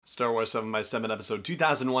Star Wars 7x7 episode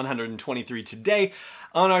 2123 today.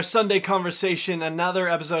 On our Sunday conversation, another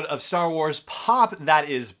episode of Star Wars Pop, that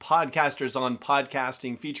is Podcasters on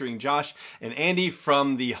Podcasting, featuring Josh and Andy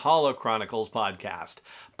from the Holo Chronicles podcast.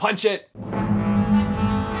 Punch it!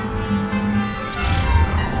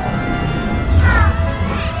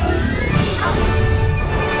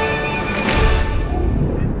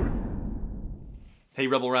 Hey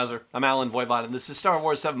Rebel Rouser, I'm Alan Voivod, and this is Star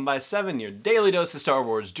Wars 7x7, your daily dose of Star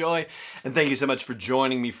Wars joy, and thank you so much for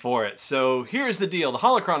joining me for it. So here's the deal. The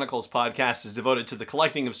Holo Chronicles podcast is devoted to the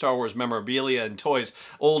collecting of Star Wars memorabilia and toys,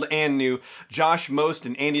 old and new. Josh Most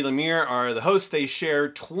and Andy Lemire are the hosts. They share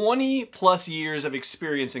 20 plus years of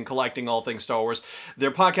experience in collecting all things Star Wars. Their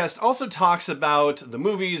podcast also talks about the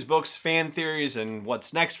movies, books, fan theories, and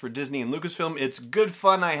what's next for Disney and Lucasfilm. It's good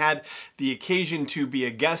fun. I had the occasion to be a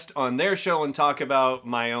guest on their show and talk about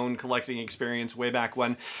my own collecting experience way back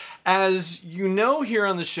when. As you know, here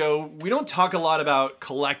on the show, we don't talk a lot about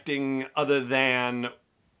collecting other than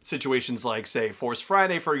situations like, say, Force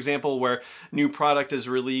Friday, for example, where new product is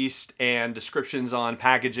released and descriptions on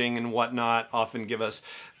packaging and whatnot often give us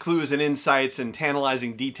clues and insights and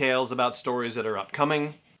tantalizing details about stories that are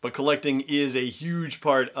upcoming. But collecting is a huge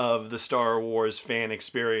part of the Star Wars fan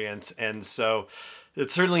experience, and so it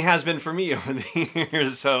certainly has been for me over the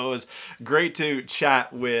years. So it was great to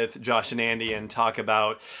chat with Josh and Andy and talk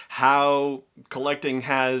about how collecting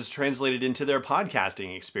has translated into their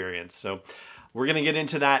podcasting experience. So we're going to get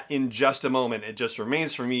into that in just a moment. It just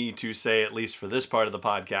remains for me to say, at least for this part of the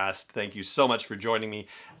podcast, thank you so much for joining me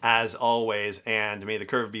as always, and may the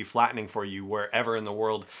curve be flattening for you wherever in the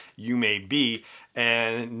world you may be.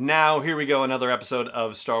 And now here we go, another episode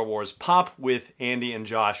of Star Wars Pop with Andy and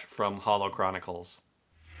Josh from Holo Chronicles.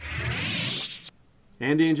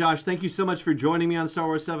 Andy and Josh, thank you so much for joining me on Star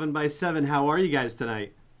Wars 7x7. How are you guys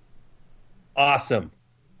tonight? Awesome.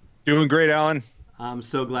 Doing great, Alan. I'm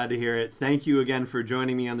so glad to hear it. Thank you again for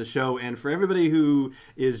joining me on the show. And for everybody who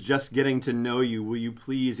is just getting to know you, will you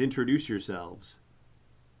please introduce yourselves?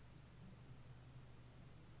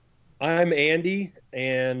 I'm Andy,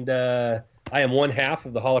 and I am one half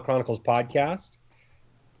of the Holo Chronicles podcast.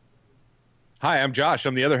 Hi, I'm Josh.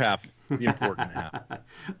 I'm the other half, the important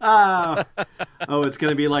half. Oh, it's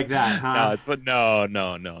going to be like that, huh? No.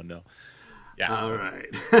 Yeah. All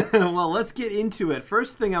right. Well, let's get into it.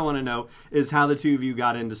 First thing I want to know is how the two of you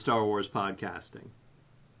got into Star Wars podcasting.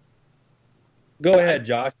 Go ahead,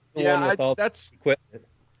 Josh. That's equipment.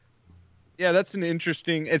 Yeah, that's an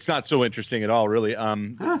interesting. It's not so interesting at all, really.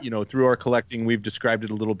 Through our collecting, we've described it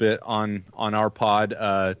a little bit on our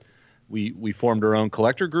pod. We formed our own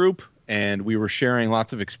collector group, and we were sharing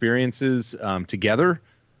lots of experiences together.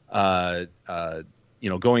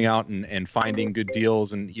 Going out and finding good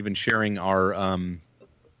deals, and even sharing our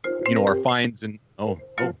our finds. And oh,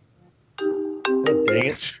 dang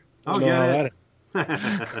it! I'll get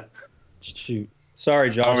it. Shoot. Sorry,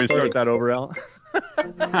 Josh. Want me to start that over, Al?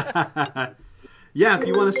 Yeah, if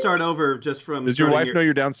you want to start over just from... Does your wife know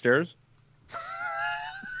you're downstairs?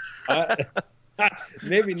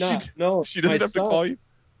 Maybe not. She doesn't have to call you?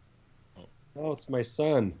 Oh, it's my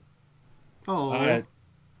son. Oh. I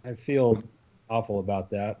feel awful about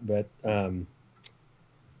that, but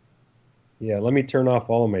let me turn off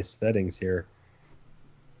all of my settings here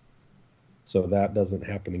so that doesn't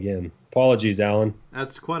happen again. Apologies, Alan.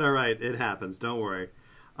 That's quite all right. It happens. Don't worry.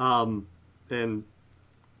 And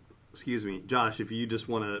excuse me, Josh, if you just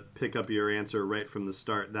want to pick up your answer right from the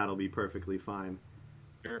start, that'll be perfectly fine.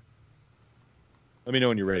 Sure. Let me know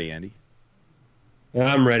when you're ready, Andy.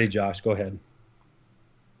 I'm ready, Josh. Go ahead.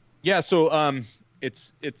 Yeah, so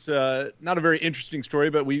it's not a very interesting story,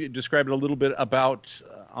 but we described it a little bit about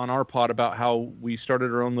on our pod about how we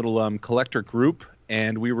started our own little collector group,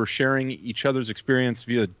 and we were sharing each other's experience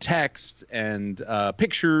via text and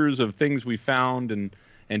pictures of things we found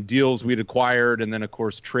and deals we'd acquired, and then, of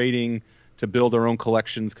course, trading to build our own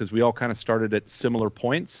collections, because we all kind of started at similar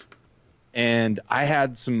points. And I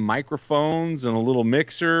had some microphones and a little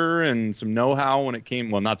mixer and some know-how when it came.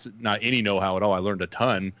 Well, not any know-how at all. I learned a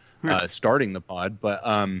ton starting the pod, but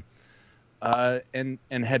and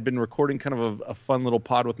had been recording kind of a fun little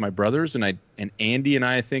pod with my brothers, and Andy and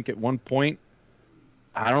I think at one point,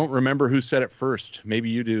 I don't remember who said it first. Maybe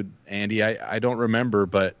you do, Andy. I don't remember,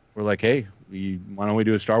 but we're like, hey, why don't we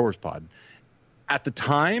do a Star Wars pod? At the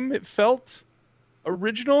time, it felt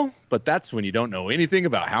original, but that's when you don't know anything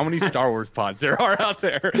about how many Star Wars pods there are out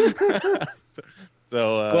there.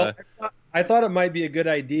 Well, I thought it might be a good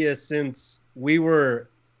idea, since we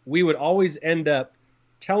would always end up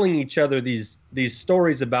telling each other these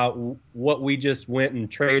stories about what we just went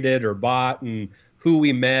and traded or bought, and who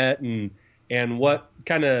we met, and what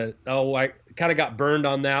I kind of got burned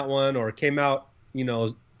on that one, or came out,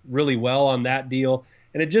 really well on that deal.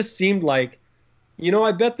 And it just seemed like,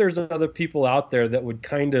 I bet there's other people out there that would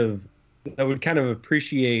kind of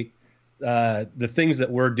appreciate the things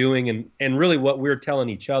that we're doing and really what we're telling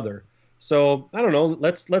each other. So I don't know.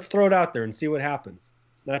 Let's throw it out there and see what happens.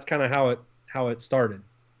 That's kind of how it started.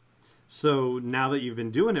 So now that you've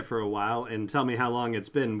been doing it for a while, and tell me how long it's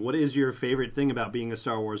been, what is your favorite thing about being a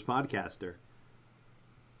Star Wars podcaster?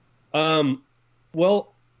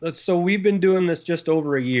 Well, so we've been doing this just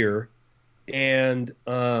over a year, and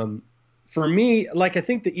for me, I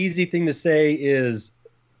think the easy thing to say is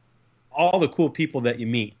all the cool people that you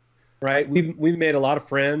meet, right? We've made a lot of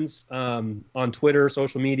friends on Twitter,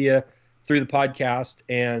 social media, through the podcast,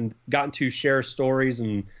 and gotten to share stories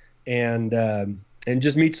and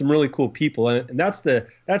just meet some really cool people. And that's the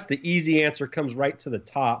easy answer, comes right to the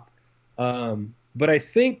top. But I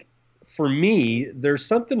think for me, there's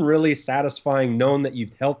something really satisfying knowing that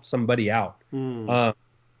you've helped somebody out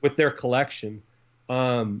with their collection.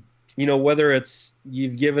 Whether it's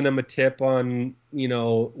you've given them a tip on,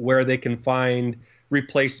 where they can find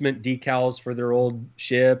replacement decals for their old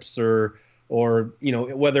ships, or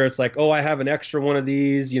whether it's like, oh, I have an extra one of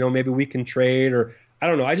these, maybe we can trade, or I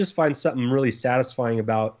don't know. I just find something really satisfying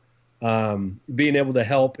about being able to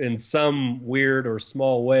help in some weird or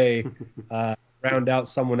small way round out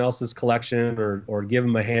someone else's collection, or give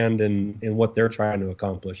them a hand in what they're trying to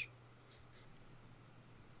accomplish.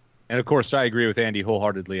 And of course, I agree with Andy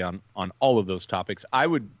wholeheartedly on all of those topics. I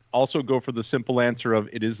would also go for the simple answer of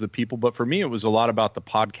it is the people, but for me, it was a lot about the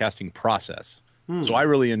podcasting process. So I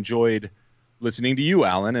really enjoyed listening to you,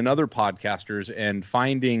 Alan, and other podcasters, and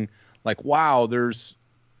finding like, wow,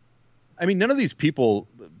 none of these people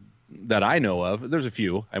that I know of, there's a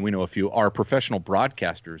few, and we know a few, are professional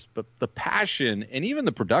broadcasters, but the passion and even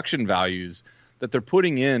the production values that they're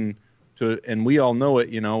putting in to, and we all know it,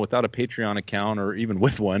 without a Patreon account or even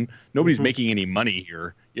with one, nobody's making any money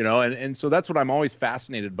here, and so that's what I'm always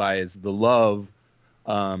fascinated by, is the love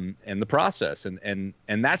and the process. And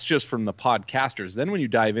that's just from the podcasters. Then when you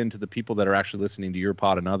dive into the people that are actually listening to your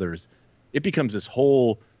pod and others, it becomes this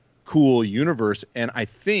whole cool universe. And I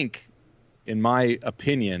think, in my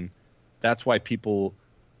opinion, that's why people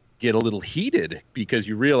get a little heated, because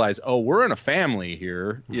you realize, oh, we're in a family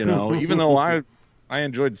here, even though I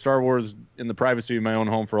enjoyed Star Wars in the privacy of my own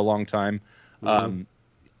home for a long time.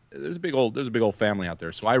 There's a big old family out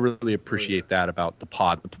there. So I really appreciate that about the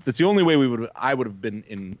pod. That's the only way I would have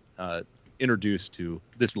been introduced to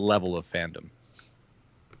this level of fandom.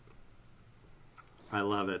 I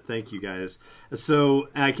love it. Thank you, guys. So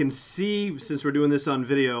I can see, since we're doing this on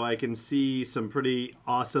video, I can see some pretty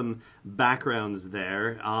awesome backgrounds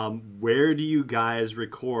there. Where do you guys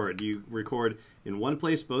record? Do you record in one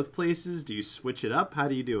place, both places? Do you switch it up? How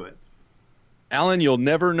do you do it? Alan, you'll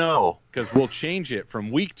never know, because we'll change it from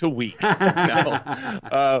week to week. We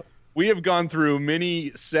have gone through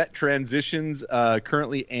many set transitions.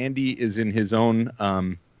 Currently, Andy is in his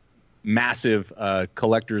own massive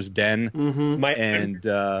collector's den, and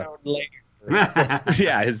yeah,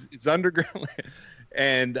 his underground.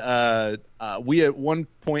 And we at one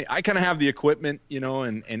point, I kind of have the equipment,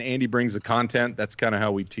 and Andy brings the content. That's kind of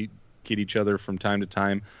how we kid each other from time to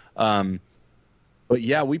time. But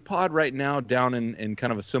yeah, we pod right now down in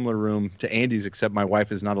kind of a similar room to Andy's, except my wife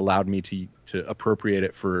has not allowed me to appropriate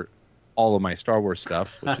it for all of my Star Wars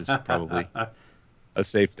stuff, which is probably a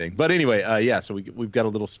safe thing. But anyway, so we've got a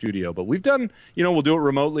little studio, but we've done, we'll do it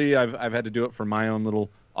remotely. I've had to do it from my own little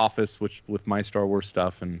office, which with my Star Wars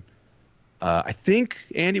stuff. And I think,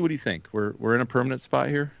 Andy, what do you think? We're in a permanent spot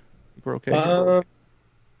here? We're okay?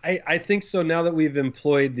 I think so. Now that we've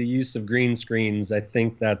employed the use of green screens, I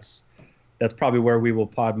think that's probably where we will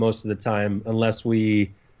pod most of the time, unless we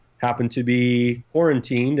happen to be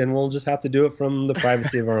quarantined, and we'll just have to do it from the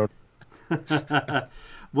privacy of our own.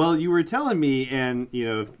 Well, you were telling me, and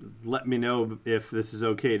let me know if this is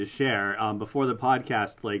okay to share, before the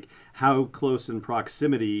podcast, like how close in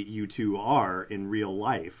proximity you two are in real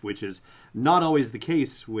life, which is not always the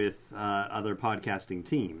case with other podcasting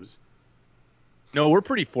teams. No, we're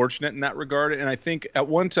pretty fortunate in that regard. And I think at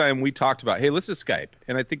one time we talked about, hey, let's just Skype.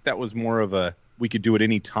 And I think that was more of we could do it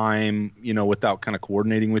any time, without kind of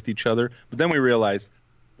coordinating with each other. But then we realized,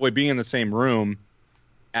 boy, being in the same room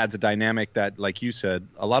adds a dynamic that, like you said,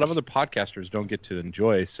 a lot of other podcasters don't get to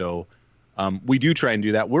enjoy. So we do try and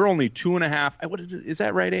do that. We're only 2.5. Is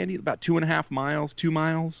that right, Andy? About 2.5 miles, 2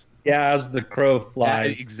 miles? Yeah, as the crow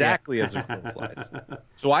flies. Yeah, exactly, as the crow flies.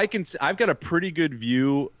 So I've got a pretty good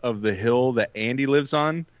view of the hill that Andy lives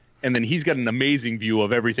on, and then he's got an amazing view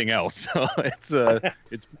of everything else. So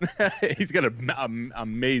it's he's got an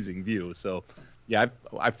amazing view. So yeah,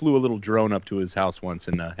 I flew a little drone up to his house once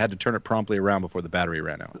and had to turn it promptly around before the battery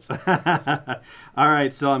ran out. So. All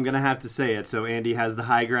right, so I'm gonna have to say it. So Andy has the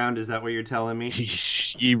high ground. Is that what you're telling me?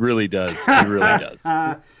 He really does. He really does.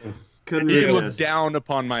 Couldn't You can resist. look down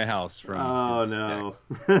upon my house from. Oh no.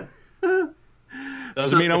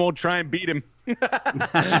 Doesn't mean I won't try and beat him.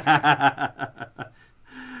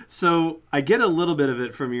 So I get a little bit of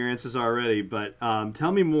it from your answers already, but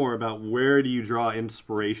tell me more about where do you draw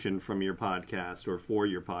inspiration from your podcast or for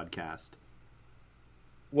your podcast?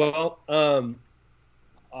 Well,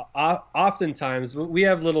 oftentimes we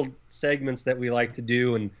have little segments that we like to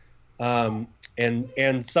do,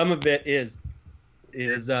 and some of it is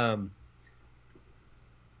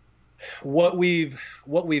what we've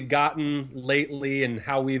gotten lately and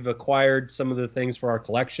how we've acquired some of the things for our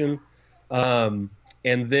collection.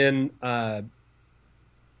 And then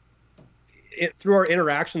through our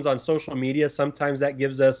interactions on social media, sometimes that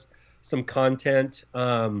gives us some content.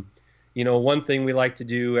 One thing we like to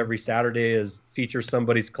do every Saturday is feature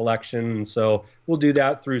somebody's collection. And so we'll do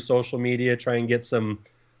that through social media, try and get some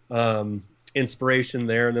inspiration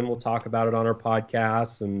there. And then we'll talk about it on our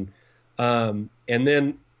podcasts. And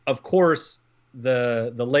then, of course,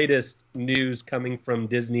 the latest news coming from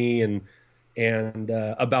Disney and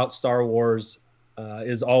about Star Wars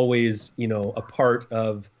is always, a part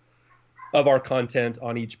of our content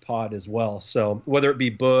on each pod as well. So whether it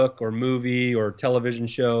be book or movie or television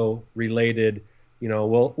show related,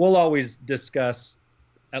 we'll always discuss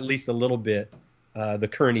at least a little bit the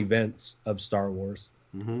current events of Star Wars.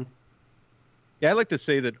 Mm-hmm. Yeah, I like to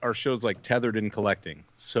say that our show's like tethered in collecting.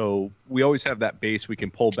 So we always have that base we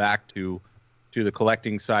can pull back to the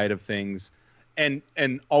collecting side of things. And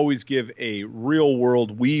always give a real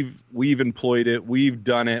world. We've employed it. We've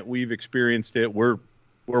done it. We've experienced it. We're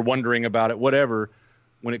wondering about it. Whatever.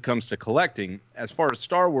 When it comes to collecting, as far as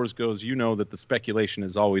Star Wars goes, that the speculation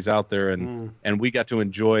is always out there, and we got to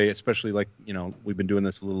enjoy, especially like we've been doing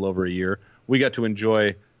this a little over a year. We got to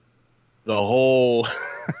enjoy the whole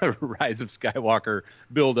Rise of Skywalker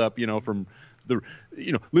build up. From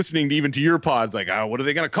listening even to your pods, like, what are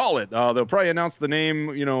they going to call it? They'll probably announce the name,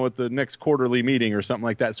 at the next quarterly meeting or something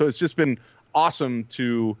like that. So it's just been awesome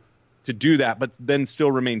to do that, but then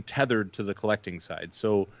still remain tethered to the collecting side.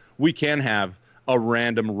 So we can have a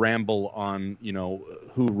random ramble on,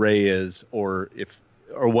 who Rey is or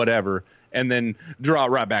whatever, and then draw it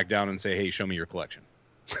right back down and say, hey, show me your collection.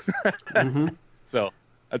 Mm-hmm. So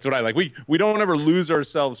that's what I like. We don't ever lose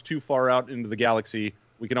ourselves too far out into the galaxy.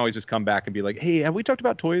 We can always just come back and be like, hey, have we talked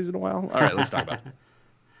about toys in a while? All right, let's talk about it.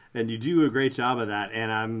 And you do a great job of that.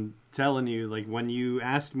 And I'm telling you, like, when you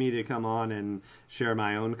asked me to come on and share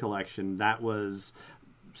my own collection, that was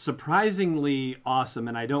surprisingly awesome.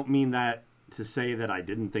 And I don't mean that to say that I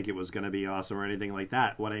didn't think it was going to be awesome or anything like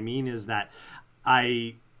that. What I mean is that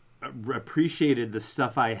I appreciated the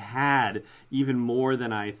stuff I had even more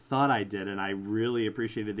than I thought I did, and I really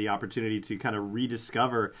appreciated the opportunity to kind of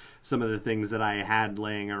rediscover some of the things that I had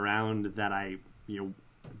laying around that I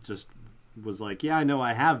just was like, yeah, I know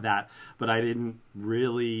I have that, but I didn't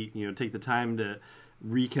really take the time to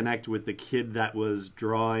reconnect with the kid that was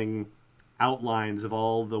drawing outlines of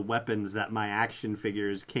all the weapons that my action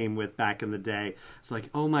figures came with back in the day. It's like,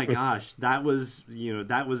 oh my gosh, that was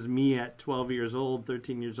me at 12 years old,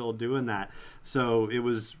 13 years old doing that. So it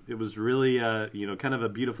was really kind of a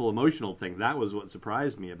beautiful emotional thing. That was what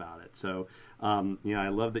surprised me about it. So I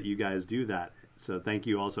love that you guys do that. So thank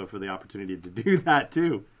you also for the opportunity to do that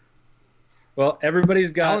too. Well,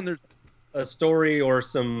 everybody's got a story or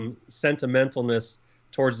some sentimentalness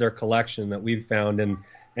towards their collection that we've found, and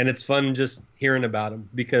it's fun just hearing about them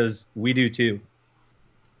because we do too.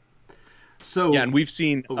 So yeah, and we've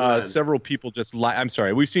seen several people just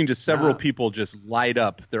we've seen just several people just light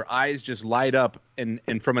up. Their eyes just light up and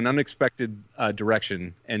from an unexpected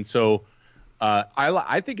direction. And so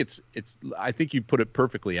I think I think you put it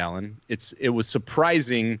perfectly, Alan. It was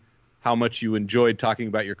surprising how much you enjoyed talking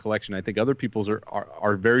about your collection. I think other people's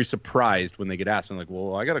are very surprised when they get asked. I'm like,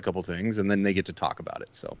 well, I got a couple things, and then they get to talk about it.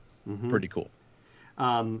 So pretty cool.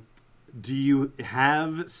 Do you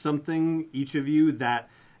have something, each of you, that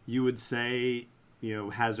you would say,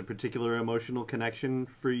 has a particular emotional connection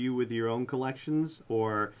for you with your own collections?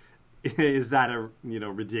 Or is that a,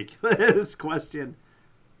 ridiculous question?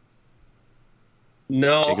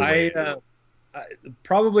 No, I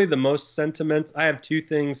probably the most sentiment. I have two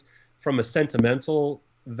things from a sentimental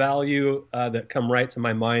value that come right to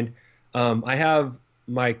my mind. I have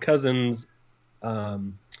my cousin's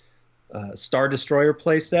Star Destroyer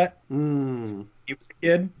playset. He was a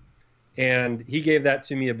kid, and he gave that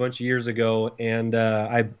to me a bunch of years ago, and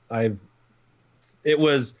it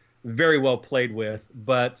was very well played with,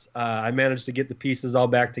 but I managed to get the pieces all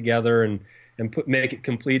back together and make it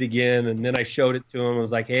complete again. And then I showed it to him. I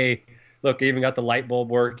was like, hey, look, I even got the light bulb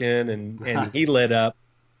working, and he lit up,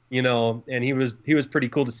 and he was pretty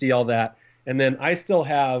cool to see all that. And then I still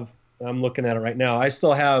have, I'm looking at it right now, I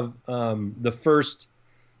still have the first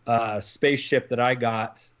spaceship that I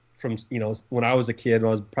got from, when I was a kid, when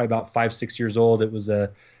I was probably about 5-6 years old. It was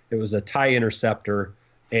a TIE Interceptor.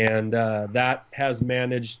 And that has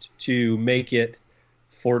managed to make it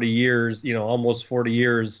 40 years, almost 40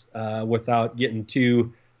 years without getting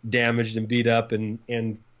too damaged and beat up.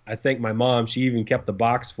 And I think my mom, she even kept the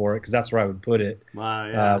box for it because that's where I would put it. Wow,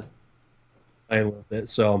 yeah. Playing with it.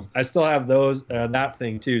 So I still have those, that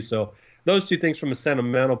thing too. So those two things from a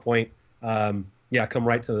sentimental point, come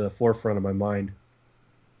right to the forefront of my mind.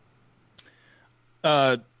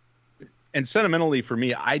 And sentimentally for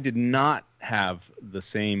me, I did not have the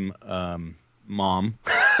same mom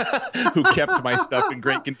who kept my stuff in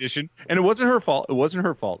great condition. And it wasn't her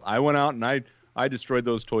fault. I went out and I destroyed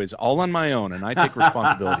those toys all on my own, and I take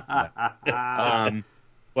responsibility for that.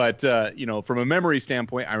 But from a memory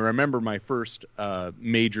standpoint, I remember my first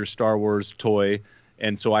major Star Wars toy,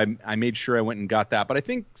 and so I made sure I went and got that. But I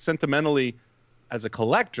think sentimentally, as a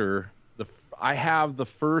collector, I have the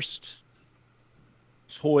first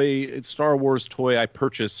Star Wars toy I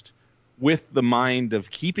purchased with the mind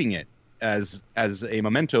of keeping it as a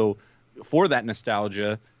memento for that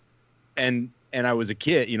nostalgia. And I was a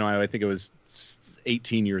kid, I think I was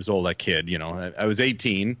 18 years old, I was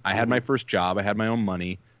 18. I had my first job. I had my own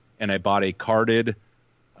money, and I bought a carded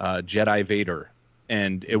Jedi Vader,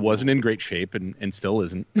 and it wasn't in great shape and still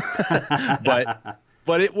isn't. but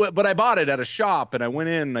I bought it at a shop, and I went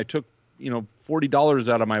in and I took, $40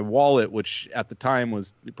 out of my wallet, which at the time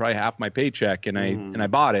was probably half my paycheck. And I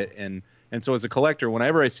bought it. And so as a collector,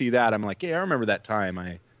 whenever I see that, I'm like, yeah, I remember that time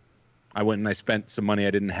I went and I spent some money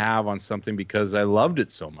I didn't have on something because I loved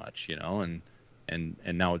it so much, and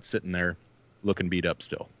now it's sitting there looking beat up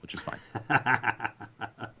still, which is fine.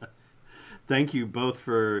 Thank you both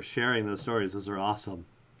for sharing those stories. Those are awesome.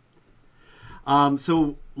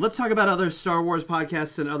 So let's talk about other Star Wars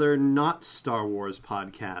podcasts and other not Star Wars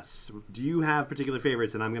podcasts. Do you have particular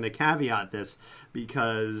favorites? And I'm going to caveat this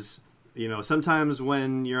because, sometimes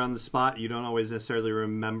when you're on the spot, you don't always necessarily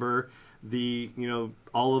remember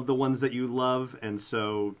all of the ones that you love. And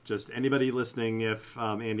so just anybody listening, if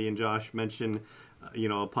Andy and Josh mention, a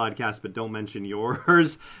podcast, but don't mention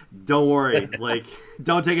yours, don't worry.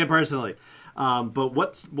 Don't take it personally. But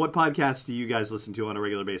what podcasts do you guys listen to on a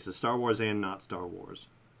regular basis? Star Wars and not Star Wars?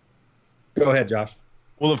 Go ahead, Josh.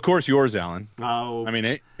 Well, of course, yours, Alan. Oh, I mean,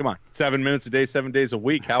 hey, come on, 7 minutes a day, 7 days a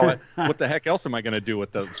week. What the heck else am I going to do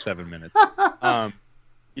with those 7 minutes?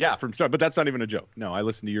 Yeah, from start. But that's not even a joke. No, I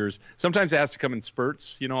listen to yours. Sometimes it has to come in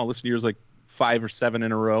spurts. I'll listen to yours like 5 or 7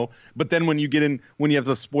 in a row. But then when you have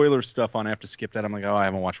the spoiler stuff on, I have to skip that. I'm like, oh, I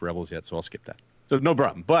haven't watched Rebels yet, so I'll skip that. So no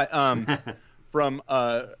problem. But from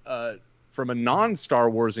a non-Star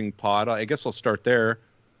Warsing pod, I guess I'll start there.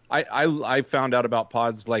 I found out about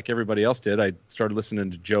pods like everybody else did. I started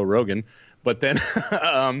listening to Joe Rogan. But then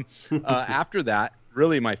after that,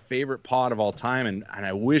 really my favorite pod of all time, and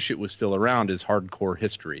I wish it was still around, is Hardcore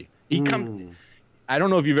History. I don't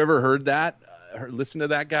know if you've ever heard that, listen to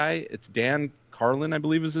that guy. It's Dan Carlin, I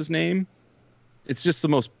believe is his name. It's just the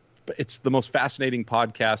most fascinating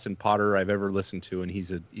podcast and podder I've ever listened to, and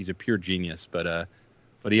he's a pure genius.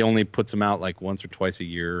 But he only puts them out like once or twice a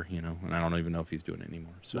year, and I don't even know if he's doing it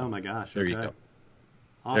anymore. So oh my gosh, there you go.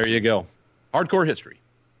 Awesome. There you go. Hardcore History.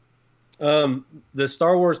 The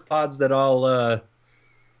Star Wars pods that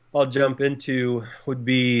I'll jump into would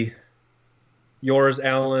be yours,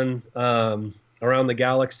 Alan, Around the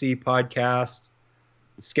Galaxy podcast,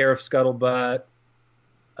 Scarif Scuttlebutt,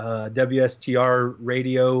 WSTR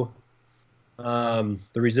Radio, the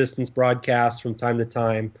Resistance broadcast from time to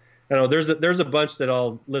time. I know there's a bunch that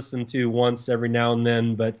I'll listen to once every now and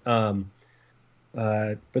then, but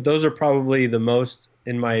those are probably the most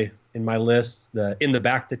in my list. In the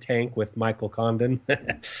Back to Tank with Michael Condon,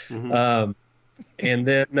 and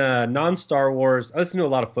then non-Star Wars, I listen to a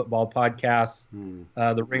lot of football podcasts.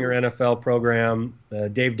 The Ringer NFL program,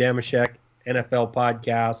 Dave Damashek NFL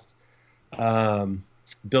podcast,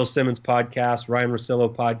 Bill Simmons podcast, Ryan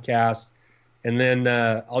Russillo podcast. And then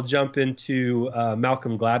I'll jump into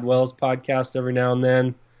Malcolm Gladwell's podcast every now and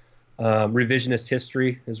then. Revisionist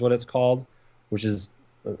History is what it's called, which is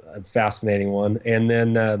a fascinating one. And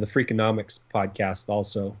then the Freakonomics podcast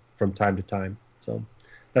also from time to time. So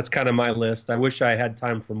that's kind of my list. I wish I had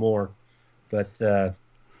time for more, but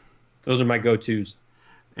Those are my go-tos.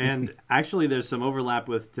 And actually, there's some overlap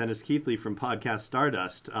with Dennis Keithley from Podcast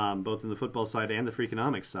Stardust, both in the football side and the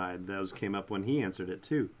Freakonomics side. Those came up when he answered it,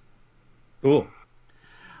 too. Cool.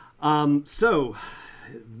 So,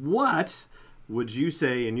 what would you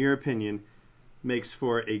say, in your opinion, makes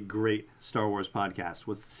for a great Star Wars podcast?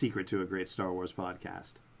 What's the secret to a great Star Wars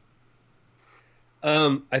podcast?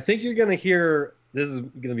 I think you're going to hear, this is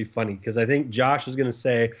going to be funny, because I think Josh is going to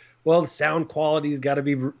say, well, the sound quality's got to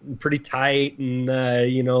be pretty tight, and,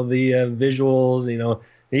 the visuals,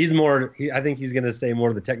 he's more, I think he's going to say more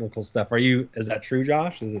of the technical stuff. Is that true,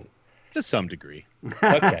 Josh? Is it? To some degree.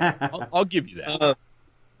 Okay. I'll give you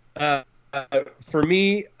that. For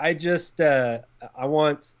me, I just, I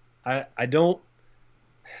don't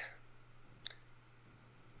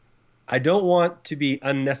want to be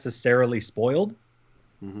unnecessarily spoiled.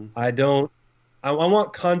 Mm-hmm. I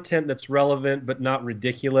want content that's relevant but not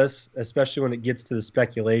ridiculous, especially when it gets to the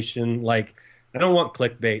speculation. Like, I don't want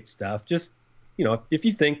clickbait stuff. Just, if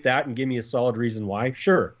you think that and give me a solid reason why,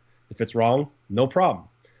 sure. If it's wrong, no problem.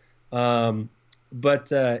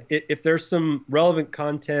 But if there's some relevant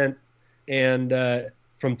content and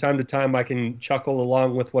from time to time I can chuckle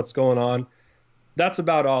along with what's going on, that's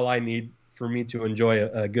about all I need for me to enjoy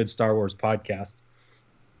a good Star Wars podcast.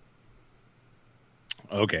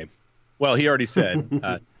 Okay. Well, he already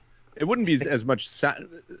said it wouldn't be as much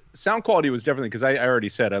sound quality was definitely, because I already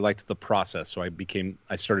said I liked the process, so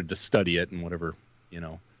I started to study it and whatever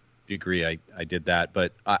degree I did that.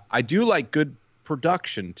 But I do like good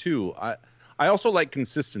production too. I also like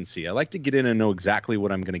consistency. I like to get in and know exactly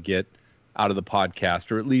what I'm going to get out of the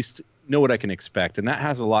podcast, or at least know what I can expect, and that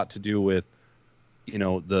has a lot to do with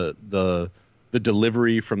the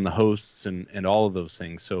delivery from the hosts and all of those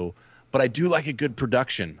things. So. But I do like a good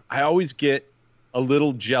production. I always get a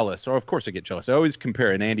little jealous, or of course I get jealous. I always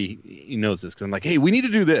compare, and Andy, he knows this, because I'm like, hey, we need to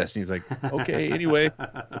do this. And he's like, okay, anyway,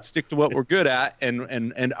 let's stick to what we're good at.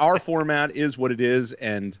 And our format is what it is,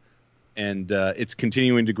 and it's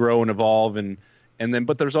continuing to grow and evolve.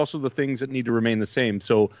 But there's also the things that need to remain the same.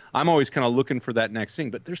 So I'm always kind of looking for that next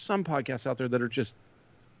thing. But there's some podcasts out there that are just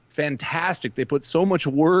fantastic. They put so much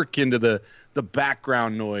work into the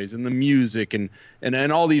background noise and the music and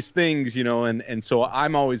all these things, and so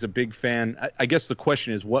I'm always a big fan. I guess the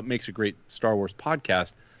question is, what makes a great Star Wars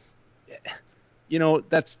podcast?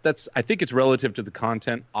 That's I think it's relative to the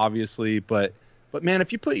content, obviously, but man,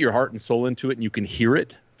 if you put your heart and soul into it and you can hear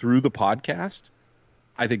it through the podcast,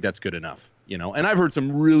 I think that's good enough. And I've heard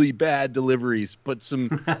some really bad deliveries, but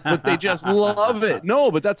they just love it.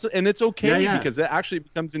 No, but it's okay, because it actually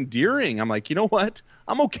becomes endearing. I'm like, you know what?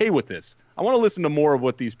 I'm okay with this. I want to listen to more of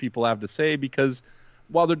what these people have to say, because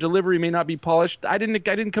while their delivery may not be polished, I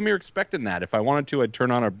didn't come here expecting that. If I wanted to, I'd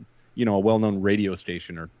turn on a well-known radio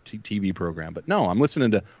station or TV program. But no, I'm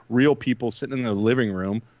listening to real people sitting in their living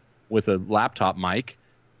room with a laptop mic,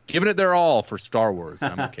 giving it their all for Star Wars.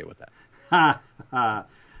 And I'm okay with that.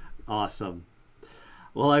 Awesome.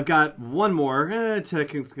 Well, I've got one more,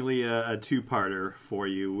 technically a two-parter for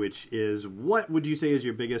you, which is, what would you say is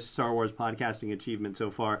your biggest Star Wars podcasting achievement so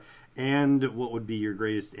far, and what would be your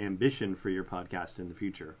greatest ambition for your podcast in the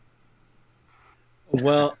future?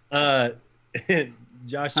 Well, Josh,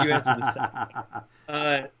 you answered the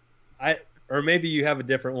second. Or maybe you have a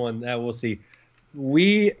different one. We'll see.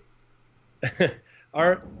 We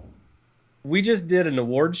just did an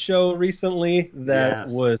award show recently that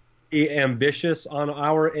was ambitious on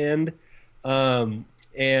our end, and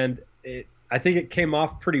I think it came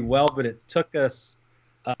off pretty well, but it took us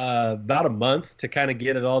about a month to kind of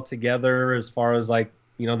get it all together, as far as the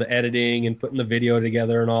editing and putting the video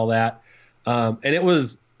together and all that, and it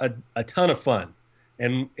was a ton of fun.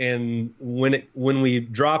 And when we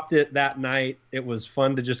dropped it that night, it was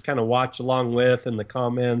fun to just kind of watch along with, and the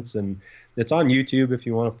comments, and it's on YouTube if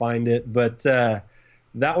you want to find it. But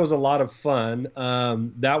that was a lot of fun.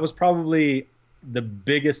 That was probably the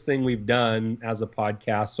biggest thing we've done as a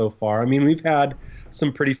podcast so far. I mean, we've had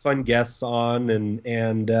some pretty fun guests on,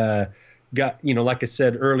 and got, like I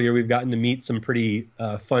said earlier, we've gotten to meet some pretty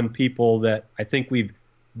fun people that I think we've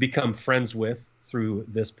become friends with through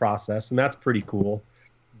this process, and that's pretty cool.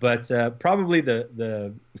 But probably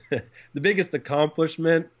the the biggest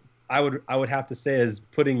accomplishment I would have to say is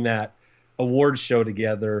putting that awards show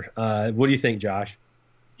together. What do you think, Josh?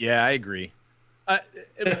 Yeah, I agree.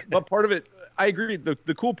 But part of it, I agree.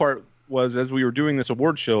 The cool part was, as we were doing this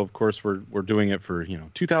award show, of course, we're doing it for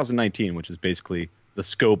 2019, which is basically the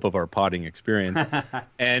scope of our podding experience,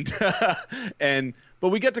 but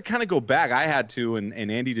we get to kind of go back. I had to, and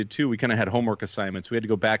Andy did too. We kind of had homework assignments. We had to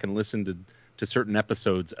go back and listen to certain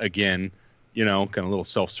episodes again, kind of a little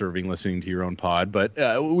self-serving listening to your own pod. But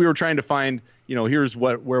we were trying to find, here's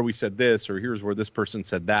where we said this, or here's where this person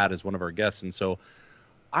said that as one of our guests. And so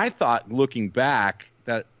I thought, looking back,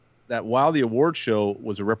 that while the award show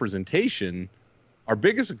was a representation, our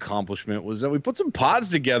biggest accomplishment was that we put some pods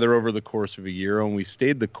together over the course of a year, and we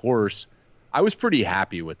stayed the course. I was pretty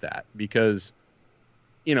happy with that because,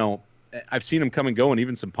 I've seen them come and go, and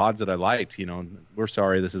even some pods that I liked, we're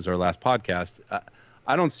sorry, this is our last podcast.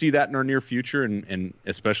 I don't see that in our near future, and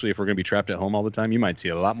especially if we're going to be trapped at home all the time, you might see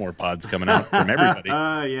a lot more pods coming out from everybody.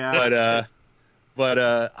 Yeah. But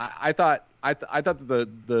I thought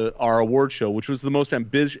that our award show, which was the most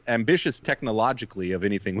ambitious technologically of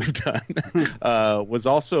anything we've done, was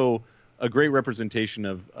also a great representation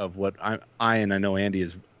of what I and I know Andy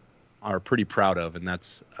are pretty proud of, and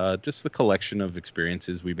that's just the collection of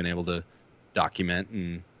experiences we've been able to document,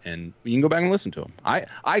 and you can go back and listen to them. I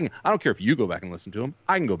don't care if you go back and listen to them.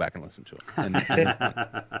 I can go back and listen to them.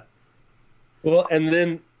 Well, and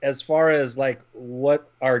then as far as like what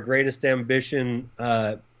our greatest ambition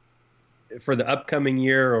for the upcoming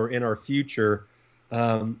year or in our future,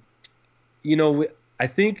 I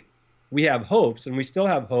think we have hopes, and we still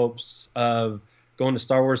have hopes of going to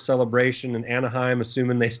Star Wars Celebration in Anaheim,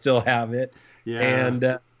 assuming they still have it. Yeah.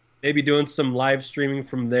 And maybe doing some live streaming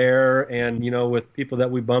from there, and with people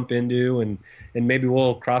that we bump into, and maybe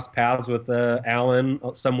we'll cross paths with Alan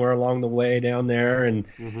somewhere along the way down there, and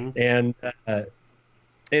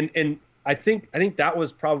I think that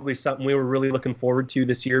was probably something we were really looking forward to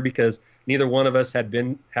this year, because neither one of us have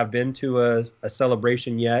been to a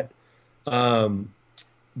celebration yet.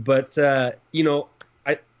 But I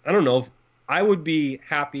don't know, I would be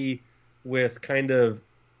happy with kind of,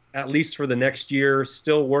 at least for the next year,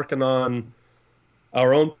 still working on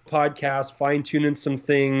our own podcast, fine-tuning some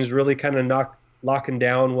things, really kind of locking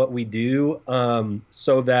down what we do,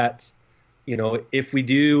 so that, if we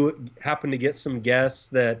do happen to get some guests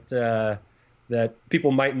that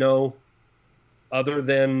people might know other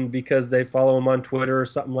than because they follow them on Twitter or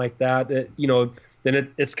something like that,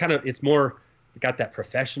 then it's more got that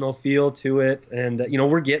professional feel to it. And,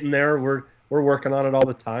 we're getting there. We're working on it all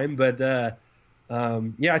the time. But,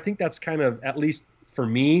 I think that's kind of, at least for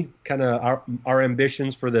me, kind of our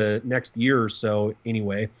ambitions for the next year or so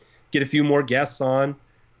anyway. Get a few more guests on,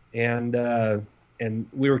 and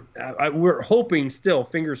we're hoping still,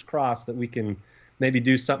 fingers crossed, that we can maybe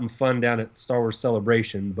do something fun down at Star Wars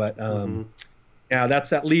Celebration. But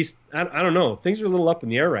that's at least, I don't know. Things are a little up in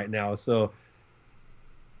the air right now, so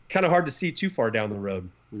kind of hard to see too far down the road.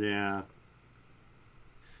 Yeah.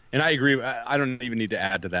 And I agree. I don't even need to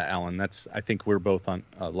add to that, Alan. I think we're both on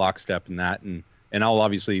lockstep in that, and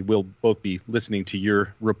we'll both be listening to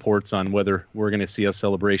your reports on whether we're going to see a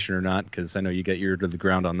celebration or not, because I know you get your ear to the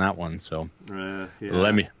ground on that one. So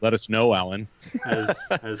let us know, Alan.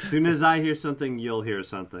 as soon as I hear something, you'll hear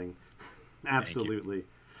something. Absolutely.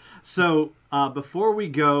 So before we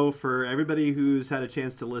go, for everybody who's had a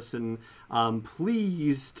chance to listen,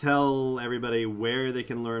 please tell everybody where they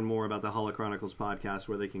can learn more about the Holochronicles podcast,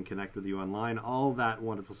 where they can connect with you online, all that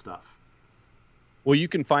wonderful stuff. Well, you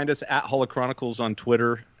can find us at Holochronicles on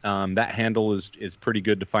Twitter. That handle is pretty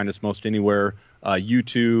good to find us most anywhere.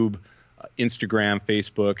 YouTube, Instagram,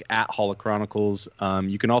 Facebook, at Holochronicles.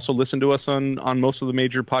 You can also listen to us on most of the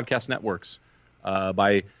major podcast networks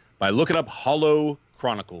by looking up Holo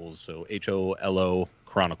Chronicles, so HOLO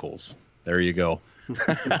Chronicles. There you go.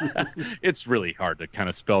 It's really hard to kind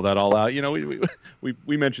of spell that all out.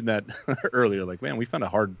 We mentioned that earlier. Like, man, we found a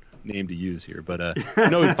hard name to use here, but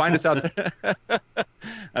no, find us out there.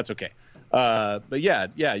 That's okay. But yeah,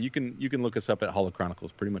 you can look us up at Holochronicles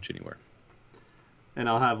pretty much anywhere. And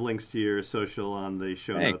I'll have links to your social on the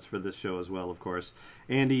show notes for this show as well, of course.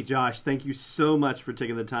 Andy, Josh, thank you so much for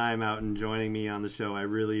taking the time out and joining me on the show. I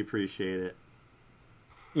really appreciate it.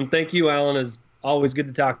 And thank you, Alan. It's always good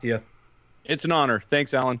to talk to you. It's an honor.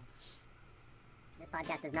 Thanks, Alan. This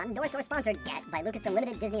podcast is not endorsed or sponsored yet by Lucasfilm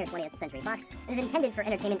Limited, Disney, or 20th Century Fox. It is intended for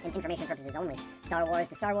entertainment and information purposes only. Star Wars,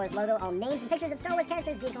 the Star Wars logo, all names and pictures of Star Wars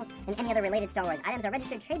characters, vehicles, and any other related Star Wars items are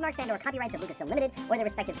registered trademarks and/or copyrights of Lucasfilm Limited or their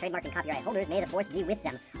respective trademark and copyright holders. May the Force be with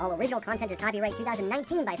them. All original content is copyright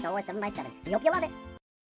 2019 by Star Wars 7x7. We hope you love it.